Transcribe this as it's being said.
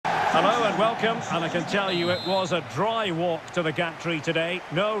Hello and welcome, and I can tell you it was a dry walk to the gantry today.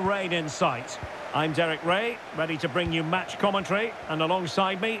 No rain in sight. I'm Derek Ray, ready to bring you match commentary, and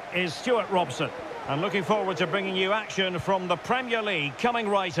alongside me is Stuart Robson. And looking forward to bringing you action from the Premier League coming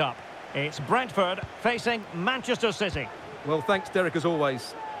right up. It's Brentford facing Manchester City. Well, thanks, Derek, as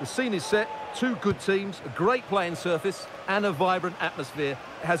always. The scene is set, two good teams, a great playing surface and a vibrant atmosphere.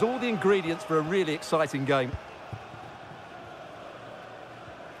 It has all the ingredients for a really exciting game.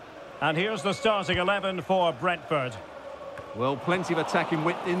 And here's the starting 11 for Brentford. Well, plenty of attacking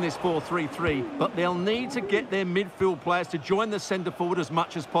width in this 4-3-3, but they'll need to get their midfield players to join the centre forward as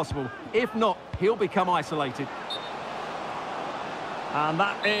much as possible. If not, he'll become isolated. And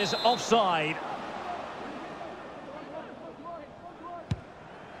that is offside.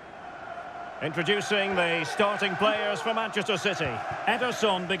 Introducing the starting players for Manchester City.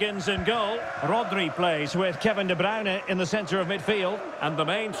 Ederson begins in goal. Rodri plays with Kevin De Bruyne in the centre of midfield. And the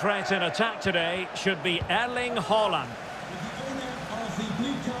main threat in attack today should be Erling Haaland. With the owner of the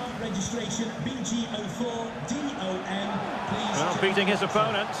blue card registration BG04DOM, please... Well, beating his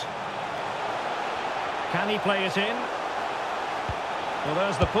opponent. Can he play it in? Well,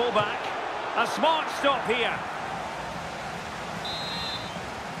 there's the pullback. A smart stop here.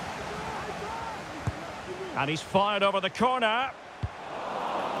 And he's fired over the corner.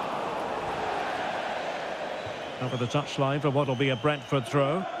 Over the touchline for what will be a Brentford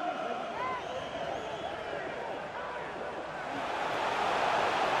throw.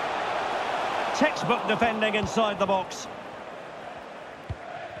 Textbook defending inside the box.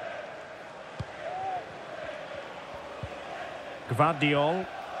 Gvardiol.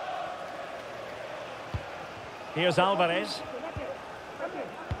 Here's Alvarez.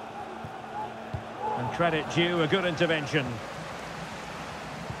 And credit due, a good intervention.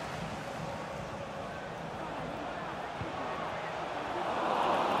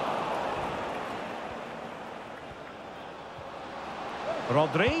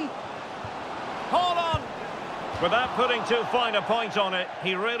 Rodri. Haaland! Without putting too fine a point on it,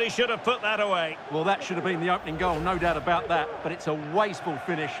 he really should have put that away. Well, that should have been the opening goal, no doubt about that, but it's a wasteful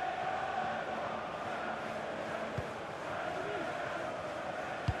finish.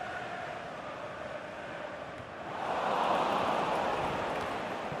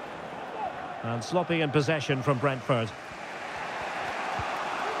 And sloppy in possession from Brentford.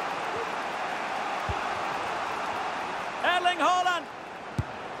 Erling Haaland!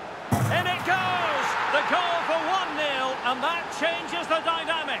 In it goes! The goal for 1-0, and that changes the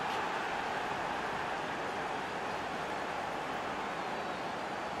dynamic.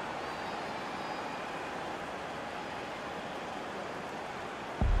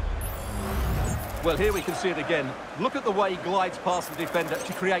 Well, here we can see it again. Look at the way he glides past the defender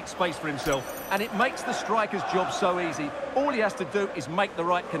to create space for himself. And it makes the striker's job so easy. All he has to do is make the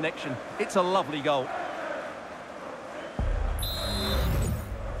right connection. It's a lovely goal.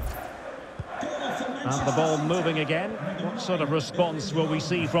 And the ball moving again. What sort of response will we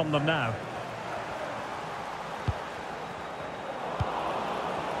see from them now?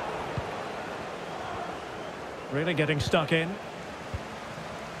 Really getting stuck in.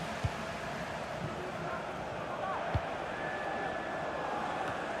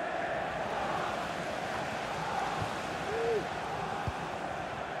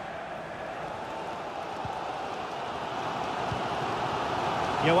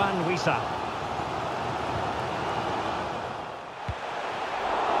 Yohan Wissa.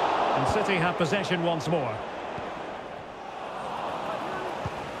 And City have possession once more.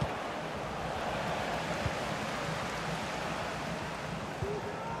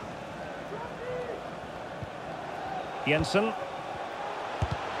 Jensen.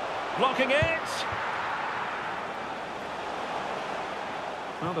 Blocking it.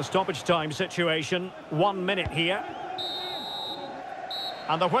 Well, the stoppage time situation. 1 minute here.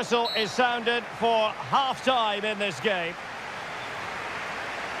 And the whistle is sounded for half-time in this game.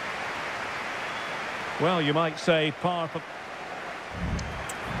 Well, you might say par for...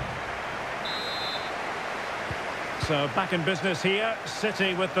 So back in business here.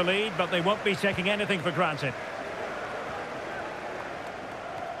 City with the lead, but they won't be taking anything for granted.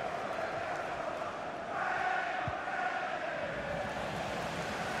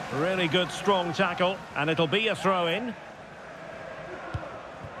 Really good, strong tackle, and it'll be a throw-in.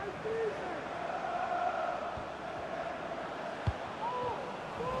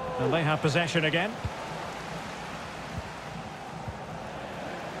 And they have possession again.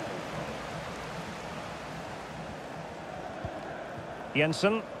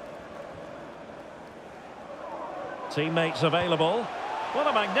 Jensen. Teammates available. What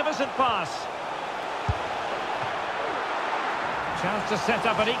a magnificent pass. Chance to set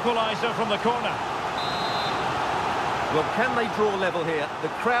up an equaliser from the corner. Well, can they draw level here? The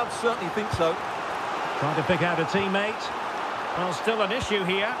crowd certainly think so. Trying to pick out a teammate. Well, still an issue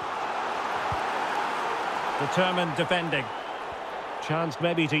here. Determined defending. Chance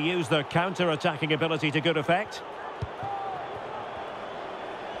maybe to use their counter-attacking ability to good effect.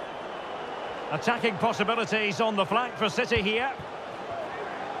 Attacking possibilities on the flank for City here.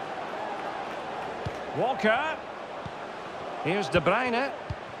 Walker. Here's De Bruyne.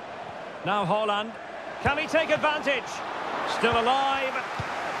 Now Haaland. Can he take advantage? Still alive.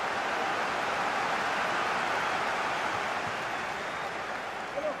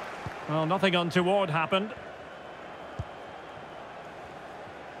 Well, nothing untoward happened.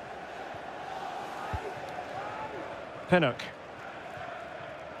 Pinnock.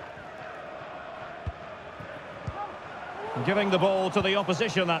 Giving the ball to the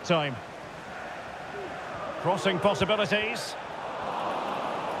opposition that time. Crossing possibilities.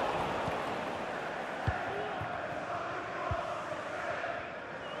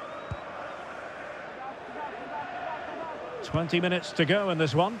 "20 minutes to go in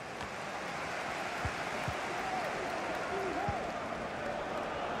this one.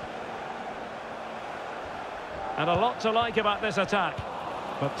 And a lot to like about this attack,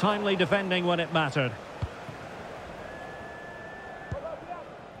 but timely defending when it mattered.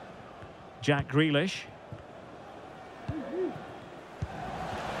 Jack Grealish.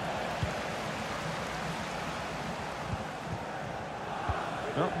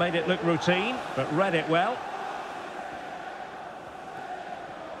 Well, made it look routine, but read it well.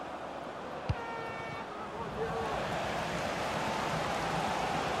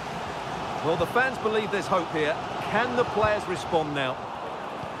 Well, the fans believe there's hope here. Can the players respond now?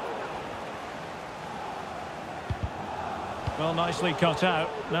 Well, nicely cut out.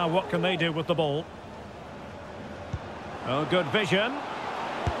 Now what can they do with the ball? Oh, good vision.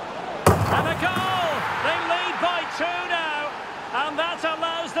 And a goal! They lead by 2 now. And that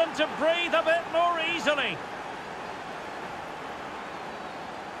allows them to breathe a bit more easily.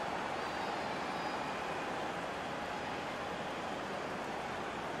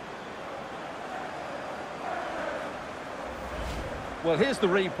 Well, here's the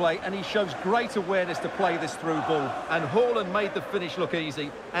replay, and he shows great awareness to play this through ball. And Haaland made the finish look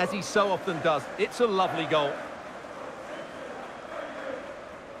easy, as he so often does. It's a lovely goal.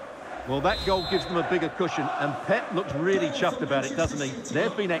 Well, that goal gives them a bigger cushion, and Pep looks really chuffed about it, doesn't he?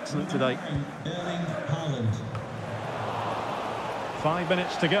 They've been excellent today. Erling Haaland. 5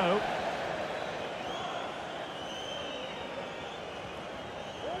 minutes to go.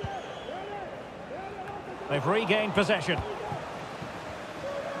 They've regained possession.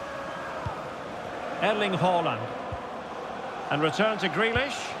 Erling Haaland. And return to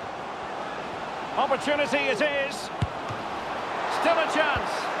Grealish. Opportunity it is. Still a chance.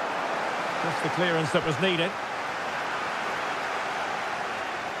 Just the clearance that was needed.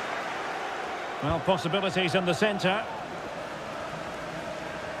 Well, possibilities in the centre.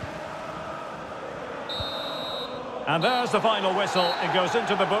 And there's the final whistle. It goes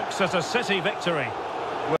into the books as a City victory.